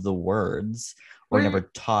have the words or never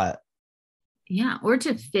taught. Yeah. Or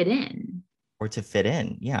to fit in. Or to fit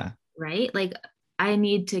in. Yeah. Right. Like I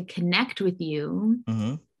need to connect with you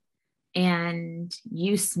Mm-hmm. and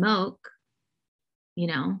you smoke,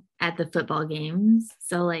 at the football games.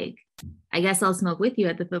 So like, I guess I'll smoke with you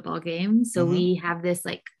at the football game. So Mm-hmm. we have this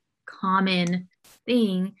like common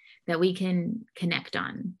thing that we can connect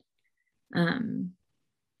on.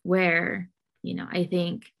 Where, I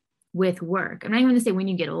think with work, I'm not even going to say when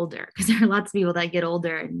you get older, because there are lots of people that get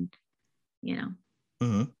older and,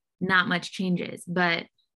 Mm-hmm. not much changes. But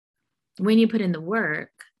when you put in the work,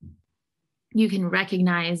 you can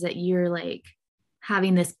recognize that you're like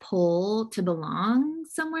having this pull to belong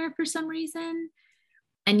somewhere for some reason.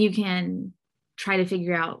 And you can try to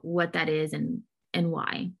figure out what that is and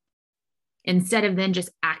why, instead of then just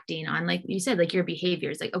acting on, like you said, like your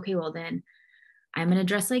behaviors, like, okay, well then I'm going to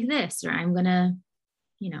dress like this, or I'm going to,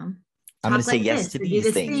 I'm going to talk say like yes this, to or do these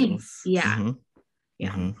this thing. things. Yeah. Mm-hmm.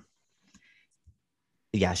 Yeah. Mm-hmm.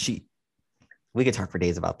 Yeah. We could talk for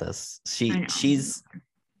days about this. She's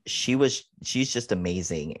just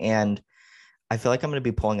amazing. And I feel like I'm going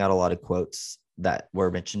to be pulling out a lot of quotes that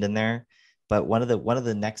were mentioned in there. But one of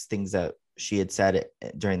the next things that she had said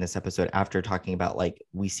during this episode, after talking about like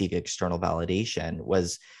we seek external validation,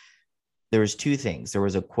 was there was two things. There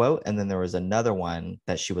was a quote, and then there was another one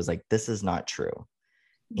that she was like, this is not true.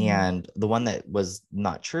 And the one that was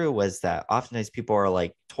not true was that oftentimes people are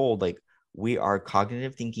like told like we are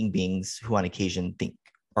cognitive thinking beings who on occasion think,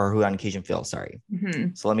 or who on occasion feel, sorry.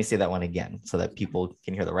 Mm-hmm. So let me say that one again so that people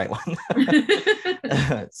can hear the right one.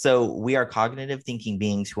 So we are cognitive thinking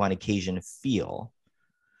beings who on occasion feel,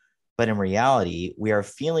 but in reality, we are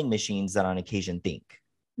feeling machines that on occasion think.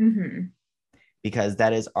 Mm-hmm. Because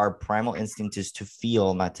that is our primal instinct, is to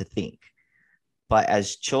feel, not to think. But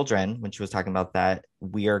as children, when she was talking about that,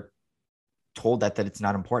 we are told that it's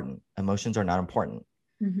not important. Emotions are not important.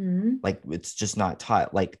 Mm-hmm. Like it's just not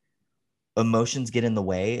taught. Like emotions get in the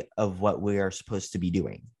way of what we are supposed to be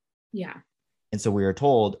doing. Yeah. And so we are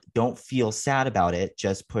told, don't feel sad about it,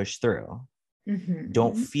 just push through. Mm-hmm.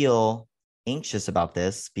 Don't feel anxious about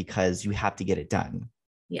this because you have to get it done.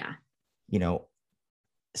 Yeah.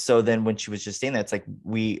 So then when she was just saying that, it's like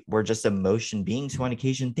we're just emotion beings who on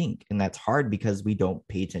occasion think, and that's hard because we don't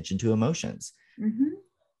pay attention to emotions. Mm-hmm.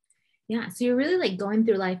 Yeah. So you're really like going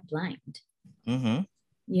through life blind. Mm-hmm.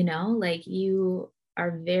 Like you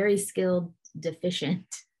are very skilled deficient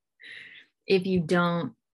if you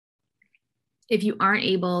aren't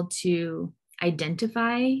able to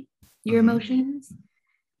identify your emotions,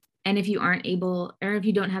 and if you aren't able, or if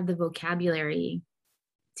you don't have the vocabulary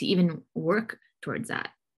to even work towards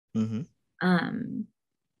that. Mm-hmm.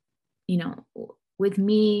 With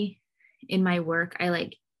me in my work, I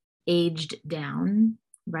like aged down,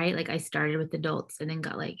 right? Like I started with adults and then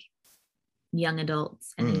got like young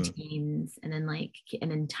adults and then teens and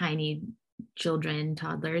then tiny children,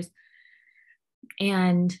 toddlers.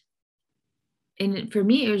 And for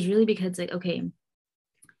me, it was really because like, okay,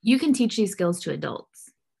 you can teach these skills to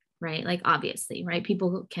adults, right? Like obviously, right?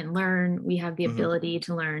 People can learn. We have the ability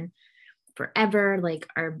to learn forever. Like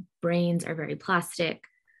our brains are very plastic.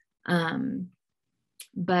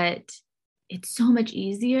 But it's so much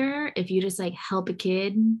easier if you just like help a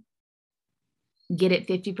kid get it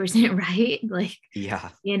 50% right. Like, yeah,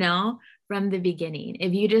 from the beginning,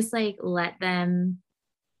 if you just like let them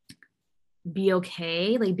be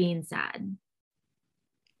okay, like being sad,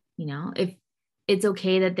 if it's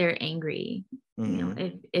okay that they're angry,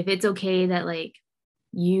 if it's okay that like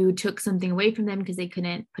you took something away from them because they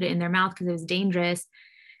couldn't put it in their mouth because it was dangerous,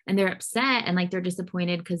 and they're upset and like they're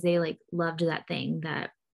disappointed because they like loved that thing that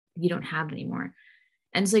you don't have anymore.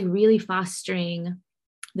 And it's like really fostering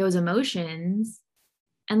those emotions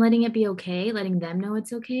and letting it be okay, letting them know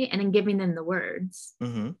it's okay, and then giving them the words.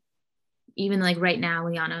 Even like right now,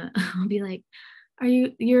 Liana, I'll be like,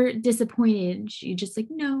 you're disappointed? You just like,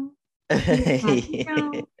 no.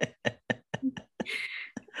 No.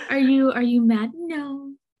 Are you mad?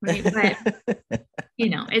 No. Right. But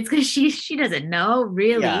it's because she doesn't know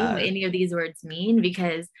really what any of these words mean,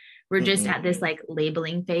 because we're just at this like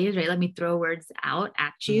labeling phase, right? Let me throw words out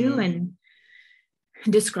at you and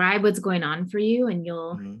describe what's going on for you, and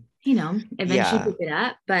you'll eventually pick it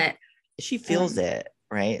up. But she feels it,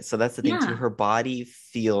 right? So that's the thing too. Her body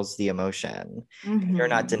feels the emotion. You're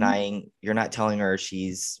not denying, you're not telling her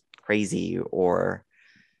she's crazy or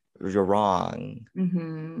you're wrong.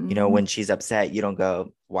 When she's upset, you don't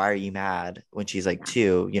go, why are you mad, when she's like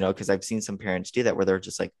 2, because I've seen some parents do that where they're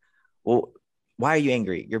just like, well, why are you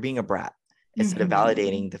angry? You're being a brat. Instead of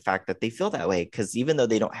validating the fact that they feel that way. Because even though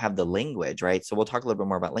they don't have the language, right? So we'll talk a little bit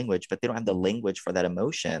more about language, but they don't have the language for that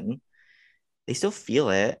emotion. They still feel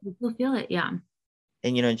it. They still feel it. Yeah.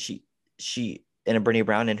 And, you know, and she, and Brene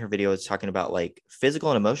Brown in her video is talking about like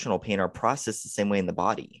physical and emotional pain are processed the same way in the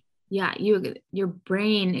body. Yeah. Your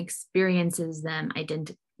brain experiences them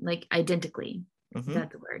identically.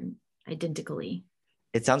 That's the word. Identically.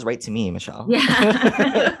 It sounds right to me, Michelle.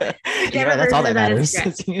 Yeah. You know, that's all that matters.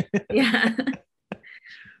 Yeah.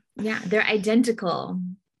 Yeah. They're identical.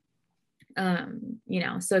 You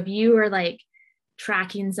know, so if you are like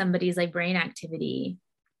tracking somebody's like brain activity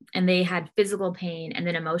and they had physical pain and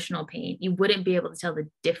then emotional pain, you wouldn't be able to tell the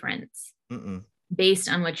difference based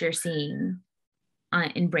on what you're seeing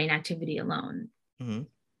in brain activity alone,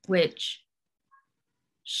 which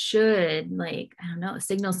should, like, I don't know,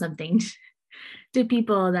 signal something to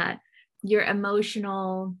people that your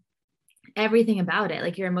emotional, everything about it,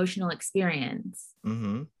 like your emotional experience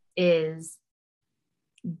is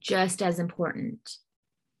just as important,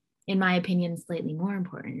 in my opinion, slightly more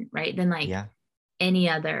important, right? Than like any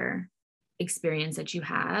other experience that you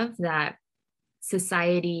have that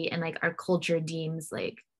society and like our culture deems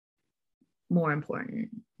like more important,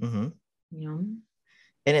 you know?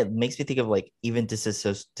 And it makes me think of like even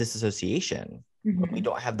disassociation. When we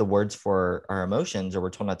don't have the words for our emotions or we're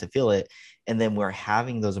told not to feel it, and then we're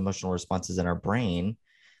having those emotional responses in our brain,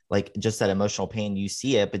 like just that emotional pain, you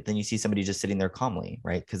see it, but then you see somebody just sitting there calmly,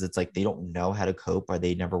 right? Because it's like they don't know how to cope, or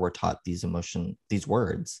they never were taught these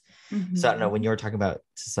words. So I don't know, when you were talking about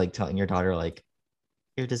just like telling your daughter like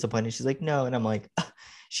you're disappointed, she's like no, and I'm like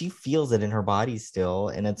she feels it in her body still,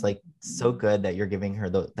 and it's like so good that you're giving her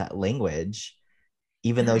that language,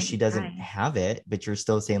 even though she doesn't have it, but you're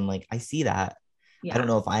still saying like I see that. I don't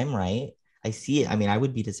know if I'm right. I see it. I mean, I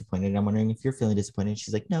would be disappointed. I'm wondering if you're feeling disappointed.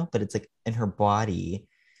 She's like, no, but it's like in her body.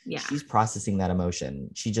 Yeah. She's processing that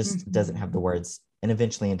emotion. She just doesn't have the words. And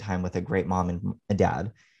eventually in time with a great mom and a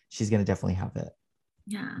dad, she's going to definitely have it.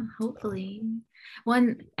 Yeah, hopefully.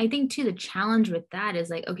 One, I think too, the challenge with that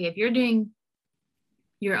is like, okay, if you're doing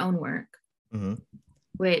your own work,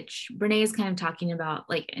 which Brene is kind of talking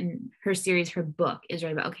about, like in her series, her book is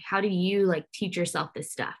right about, okay, how do you like teach yourself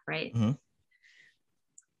this stuff, right?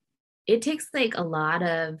 It takes like a lot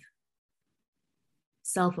of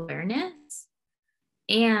self-awareness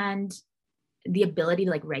and the ability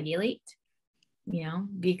to like regulate, you know,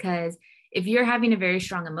 because if you're having a very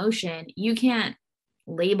strong emotion, you can't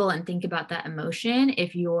label and think about that emotion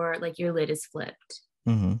if you're like your lid is flipped.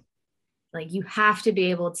 Like you have to be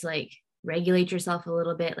able to like regulate yourself a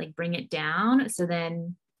little bit, like bring it down, so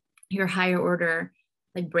then your higher order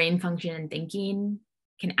like brain function and thinking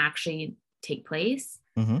can actually take place.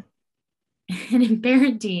 And in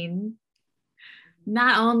parenting,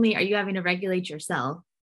 not only are you having to regulate yourself,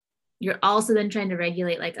 you're also then trying to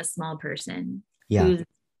regulate like a small person who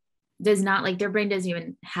does not, like, their brain doesn't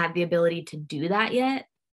even have the ability to do that yet.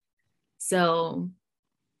 So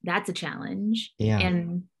that's a challenge.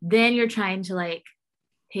 And then you're trying to like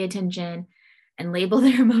pay attention and label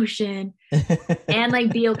their emotion and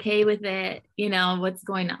like be okay with it, you know, what's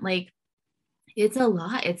going on. Like it's a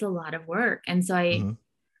lot of work. And so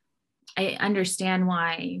I understand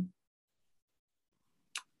why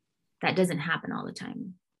that doesn't happen all the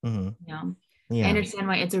time. You know, I understand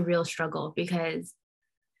why it's a real struggle, because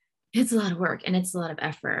it's a lot of work and it's a lot of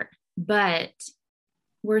effort, but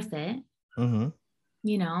worth it.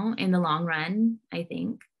 You know, in the long run, I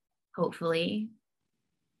think, hopefully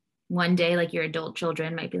one day, like your adult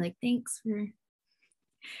children might be like, thanks for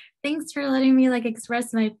letting me like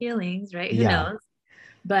express my feelings, right? Who knows?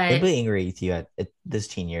 But they'll be angry with you at this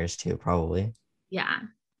teen years too, probably. Yeah.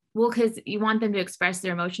 Well, because you want them to express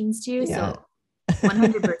their emotions too. So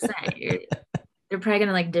 100%, they're probably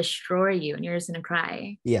gonna like destroy you and you're just gonna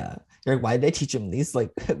cry. Yeah. You're like, why did I teach them these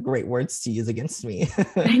like great words to use against me?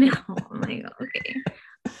 I know. I'm like, okay.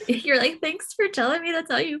 You're like, thanks for telling me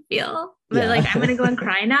that's how you feel. But like I'm gonna go and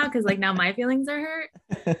cry now because like now my feelings are hurt.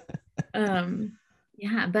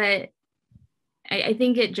 Yeah, but I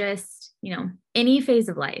think it just, you know, any phase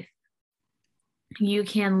of life, you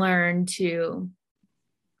can learn to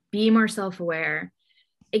be more self-aware,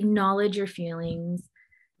 acknowledge your feelings,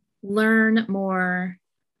 learn more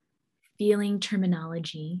feeling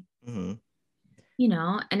terminology, you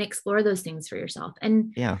know, and explore those things for yourself.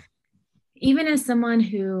 And even as someone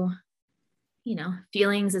who, you know,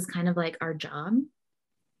 feelings is kind of like our job,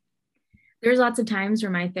 there's lots of times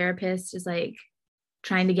where my therapist is like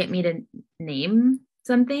trying to get me to name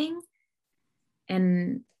something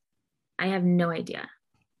and I have no idea.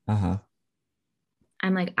 I'm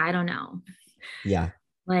like, I don't know.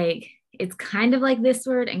 Like it's kind of like this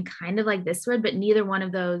word and kind of like this word, but neither one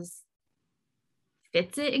of those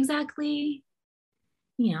fits it exactly,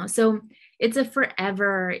 you know. So it's a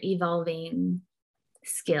forever evolving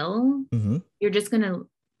skill. Mm-hmm. You're just going to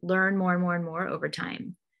learn more and more and more over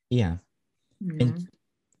time. Yeah. Mm-hmm. And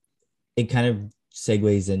it kind of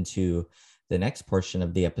segues into the next portion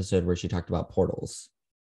of the episode where she talked about portals.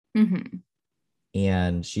 Mm-hmm.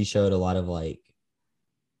 And she showed a lot of like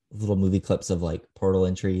little movie clips of like portal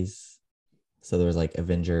entries. So there was like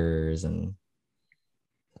Avengers and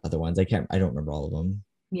other ones. I don't remember all of them.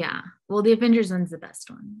 Yeah. Well, the Avengers one's the best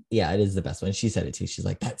one. Yeah, it is the best one. She said it too. She's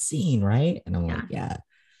like, that scene, right? And I'm like, yeah.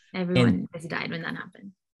 Everyone has died when that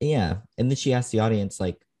happened. Yeah. And then she asked the audience,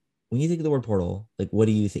 like, when you think of the word portal, like, what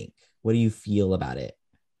do you think? What do you feel about it?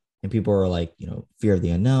 And people were like, you know, fear of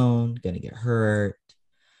the unknown, gonna get hurt.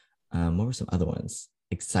 What were some other ones?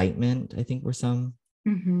 Excitement, I think were some.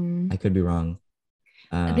 Mm-hmm. I could be wrong.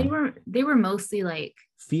 They were mostly like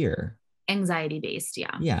fear, anxiety based.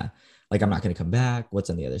 Yeah. Yeah. Like, I'm not going to come back. What's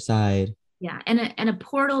on the other side? Yeah. And a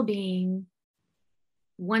portal being,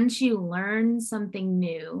 once you learn something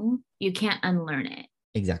new, you can't unlearn it.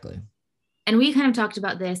 Exactly. And we kind of talked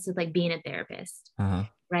about this with like being a therapist,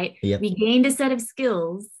 right? Yep. We gained a set of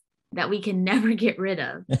skills that we can never get rid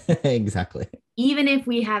of. Exactly. Even if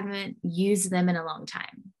we haven't used them in a long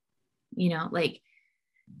time, you know, like,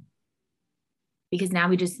 because now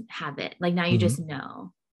we just have it. Like now you just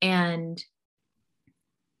know. And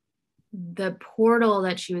the portal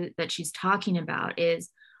that she's talking about is,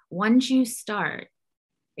 once you start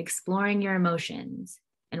exploring your emotions,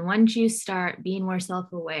 and once you start being more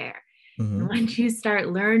self-aware, and once you start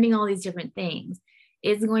learning all these different things,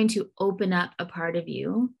 it's going to open up a part of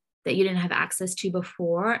you that you didn't have access to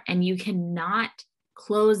before, and you cannot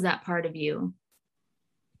close that part of you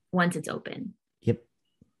once it's open. Yep.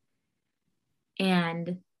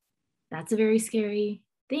 And that's a very scary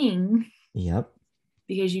thing. Yep.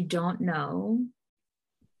 Because you don't know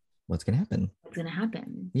what's going to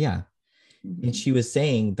happen. Yeah. Mm-hmm. And she was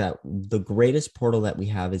saying that the greatest portal that we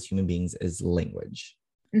have as human beings is language.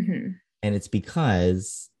 Mm-hmm. And it's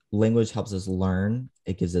because language helps us learn.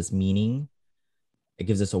 It gives us meaning. It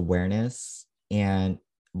gives us awareness. And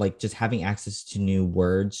like just having access to new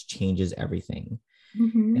words changes everything.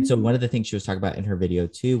 Mm-hmm. And so one of the things she was talking about in her video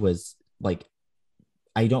too was like,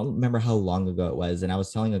 I don't remember how long ago it was. And I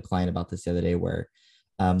was telling a client about this the other day where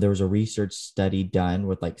there was a research study done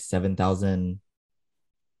with like 7,000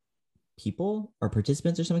 people or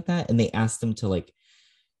participants or something like that. And they asked them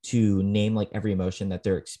to name like every emotion that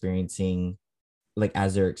they're experiencing, like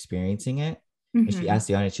as they're experiencing it. Mm-hmm. And she asked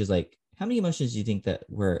the audience, she was like, how many emotions do you think that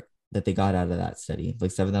they got out of that study?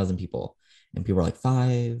 Like 7,000 people. And people were like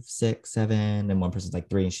 5, 6, 7. And one person's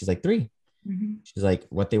like 3. And she's like 3. Mm-hmm. She's like,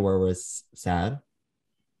 what they were was sad,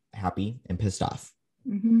 happy, and pissed off.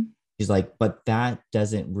 Mm-hmm. She's like, but that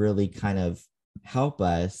doesn't really kind of help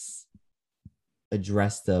us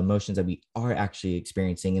address the emotions that we are actually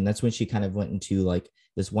experiencing. And that's when she kind of went into like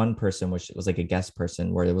this one person, which was like a guest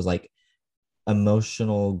person, where it was like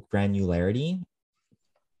emotional granularity.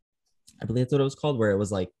 I believe that's what it was called, where it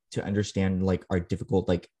was like to understand like our difficult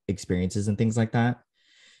like experiences and things like that.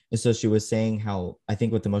 And so she was saying how I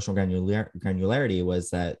think with emotional granularity was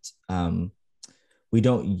that we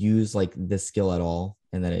don't use like this skill at all,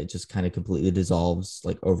 and that it just kind of completely dissolves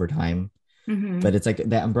like over time. Mm-hmm. But it's like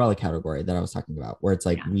that umbrella category that I was talking about, where it's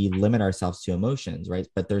like we limit ourselves to emotions, right?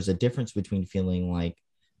 But there's a difference between feeling like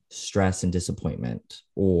stress and disappointment,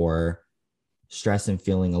 or stress and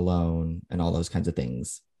feeling alone, and all those kinds of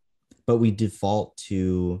things. But we default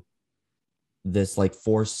to this like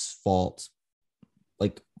forced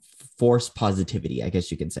positivity, I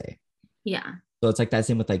guess you can say. Yeah. So it's like that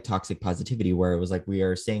same with like toxic positivity, where it was like we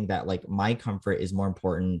are saying that like my comfort is more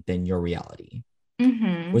important than your reality,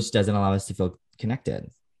 mm-hmm. which doesn't allow us to feel connected.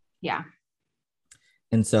 Yeah.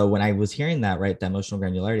 And so when I was hearing that, right, the emotional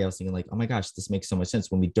granularity, I was thinking like, oh my gosh, this makes so much sense.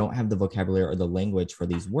 When we don't have the vocabulary or the language for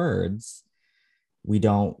these words,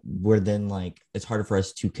 we're then like, it's harder for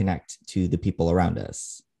us to connect to the people around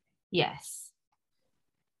us. Yes.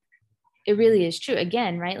 It really is true.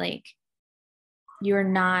 Again, right? Like you're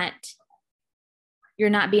not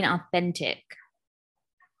being authentic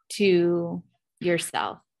to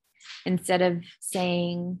yourself. Instead of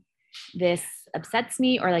saying this upsets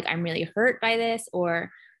me, or like I'm really hurt by this,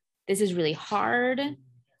 or this is really hard,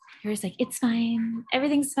 you're just like, it's fine,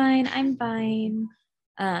 everything's fine, I'm fine.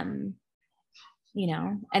 You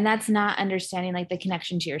know, and that's not understanding like the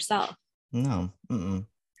connection to yourself. No. Mm-mm.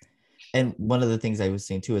 And one of the things I was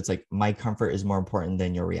saying too, it's like my comfort is more important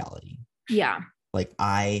than your reality. Yeah. Like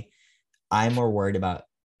I'm more worried about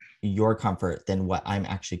your comfort than what I'm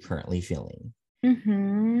actually currently feeling.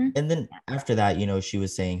 Mm-hmm. And then after that, she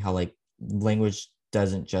was saying how like language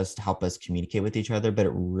doesn't just help us communicate with each other, but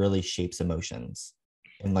it really shapes emotions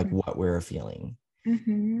and like what we're feeling.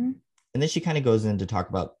 Mm-hmm. And then she kind of goes in to talk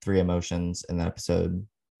about 3 emotions in that episode,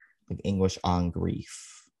 like anguish, awe, and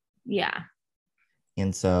grief. Yeah.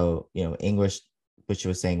 And so, anguish, what she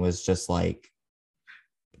was saying was just like,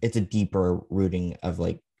 it's a deeper rooting of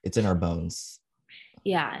like, it's in our bones.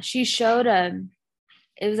 Yeah. She showed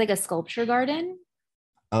it was like a sculpture garden.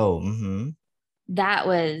 Oh, mm-hmm. That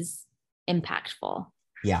was impactful.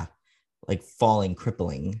 Yeah. Like falling,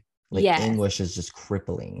 crippling. Like yes. anguish is just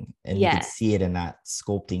crippling. And yes. you can see it in that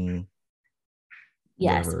sculpting.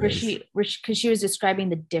 Yes. Because she was describing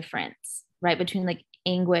the difference, right, between like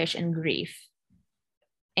anguish and grief.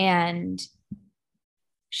 And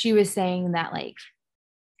she was saying that like,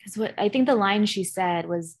 because what I think the line she said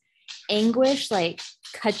was anguish like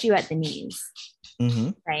cut you at the knees.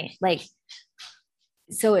 Mm-hmm. Right. Like,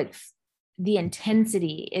 so it's the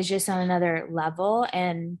intensity is just on another level.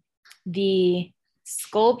 And the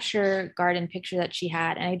sculpture garden picture that she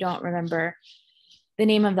had, and I don't remember the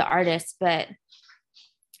name of the artist, but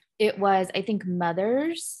it was, I think,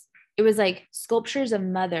 mothers. It was like sculptures of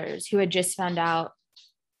mothers who had just found out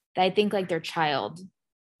that I think like their child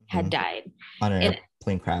had died on an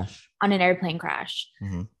airplane crash.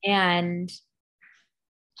 Mm-hmm. And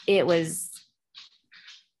it was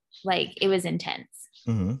like, it was intense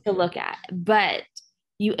to look at, but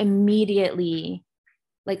you immediately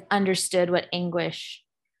like understood what anguish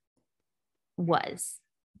was,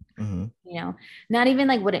 not even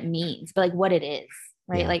like what it means, but like what it is,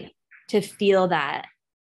 right? Yeah. Like to feel that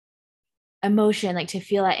emotion, like to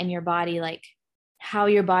feel that in your body, like how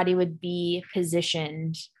your body would be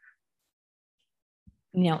positioned,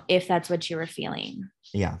 if that's what you were feeling.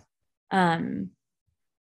 Yeah.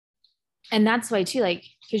 And that's why too, like,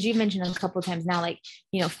 because you've mentioned a couple of times now, like,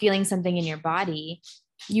 feeling something in your body,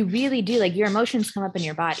 you really do, like your emotions come up in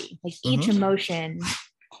your body. Like each emotion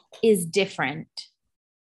is different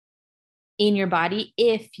in your body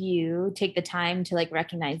if you take the time to like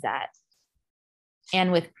recognize that.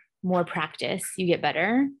 And with more practice, you get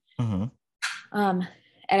better at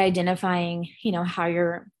identifying, how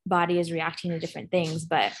your body is reacting to different things.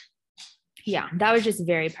 But yeah, that was just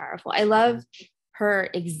very powerful. I love her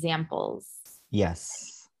examples.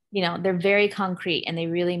 Yes. They're very concrete and they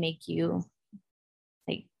really make you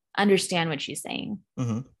like understand what she's saying.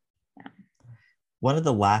 Yeah. One of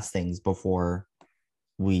the last things before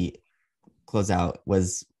we close out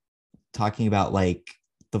was talking about like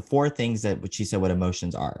the 4 things that what she said what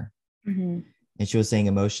emotions are. And she was saying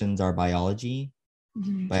emotions are biology,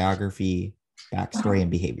 biography, backstory,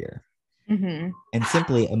 and behavior. And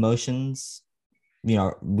simply emotions,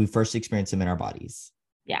 we first experience them in our bodies.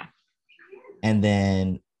 Yeah. And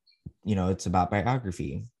then, it's about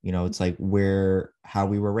biography. It's like how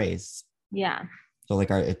we were raised. Yeah. So like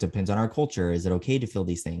it depends on our culture. Is it okay to feel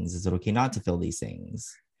these things? Is it okay not to feel these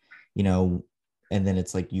things? And then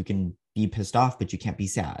it's like you can be pissed off, but you can't be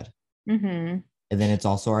sad. And then it's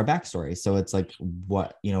also our backstory. So it's like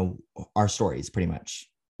what, our stories pretty much.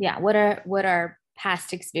 Yeah. What are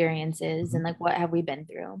past experiences and like what have we been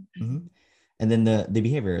through? And then the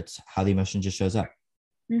behavior, it's how the emotion just shows up.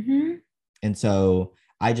 And so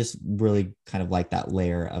I just really kind of like that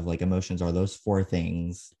layer of like emotions are those 4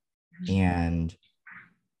 things. And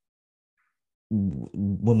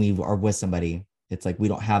when we are with somebody, it's like we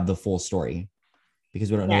don't have the full story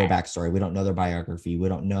because we don't know their backstory. We don't know their biography. We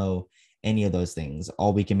don't know any of those things.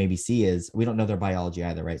 All we can maybe see is we don't know their biology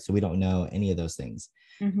either, right? So we don't know any of those things.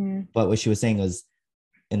 But what she was saying was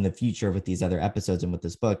in the future with these other episodes and with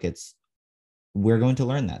this book, we're going to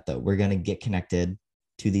learn that though. We're going to get connected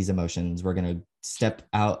to these emotions. We're going to step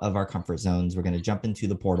out of our comfort zones. We're going to jump into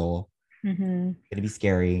the portal. It's going to be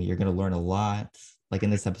scary. You're going to learn a lot. Like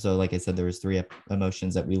in this episode, like I said, there was 3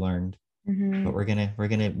 emotions that we learned, but we're going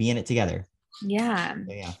to be in it together. Yeah.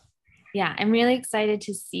 So, yeah. Yeah. I'm really excited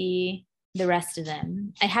to see the rest of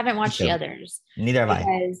them. I haven't watched the others. Neither have I.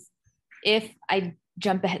 Because if I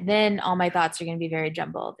jump ahead, then all my thoughts are going to be very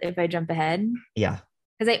jumbled. If I jump ahead. Yeah.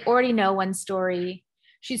 Because I already know one story.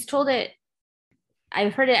 She's told it.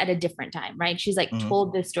 I've heard it at a different time, right? She's like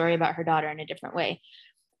told this story about her daughter in a different way.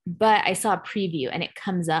 But I saw a preview and it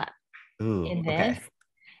comes up in this. Okay.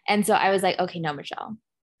 And so I was like, okay, no, Michelle,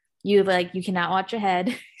 you cannot watch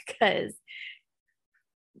ahead because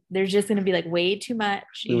there's just going to be like way too much.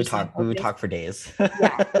 We would talk for days.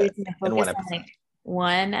 Yeah. You're just gonna focus on like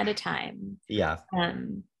one at a time. Yeah.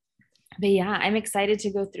 But yeah, I'm excited to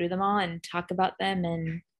go through them all and talk about them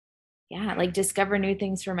and like discover new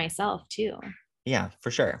things for myself too. Yeah, for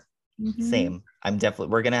sure. Same.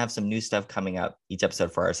 We're going to have some new stuff coming up each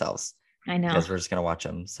episode for ourselves. I know. Because we're just going to watch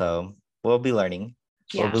them. So we'll be learning.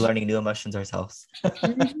 Yeah. We'll be learning new emotions ourselves.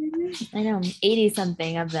 I know. 80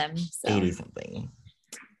 something of them. So. 80 something.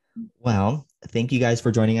 Well, thank you guys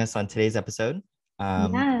for joining us on today's episode.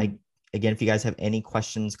 Again, if you guys have any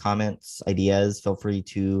questions, comments, ideas, feel free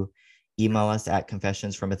to email us at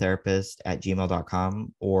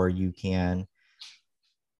confessionsfromatherapist@gmail.com, or you can,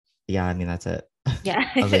 that's it. Yeah.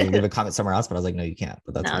 I was like, leave a comment somewhere else, but I was like, no, you can't.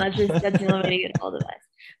 But that's the only way to get a hold of us.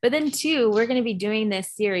 But then too, we're going to be doing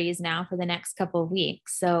this series now for the next couple of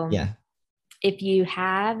weeks. So if you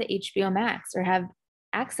have HBO Max or have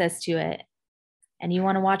access to it and you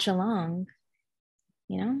want to watch along,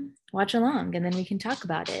 watch along, and then we can talk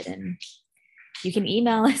about it, and you can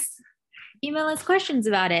email us questions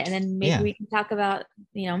about it, and then maybe we can talk about,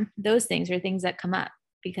 those things or things that come up,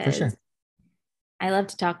 because I love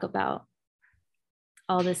to talk about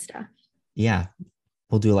all this stuff. Yeah.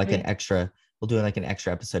 We'll do like an extra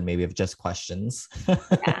episode maybe of just questions.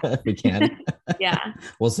 If we can. Yeah.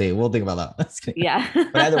 We'll see. We'll think about that. Yeah.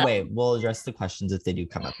 But either way, we'll address the questions if they do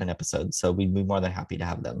come up in episodes. So we'd be more than happy to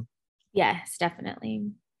have them. Yes,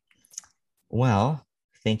 definitely. Well,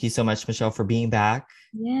 thank you so much, Michelle, for being back.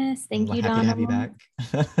 Yes, thank you, Happy to have you back.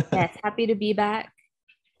 Yes, happy to be back.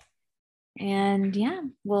 And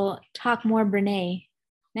we'll talk more Brene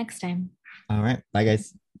next time. All right. Bye,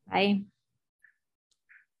 guys. Bye.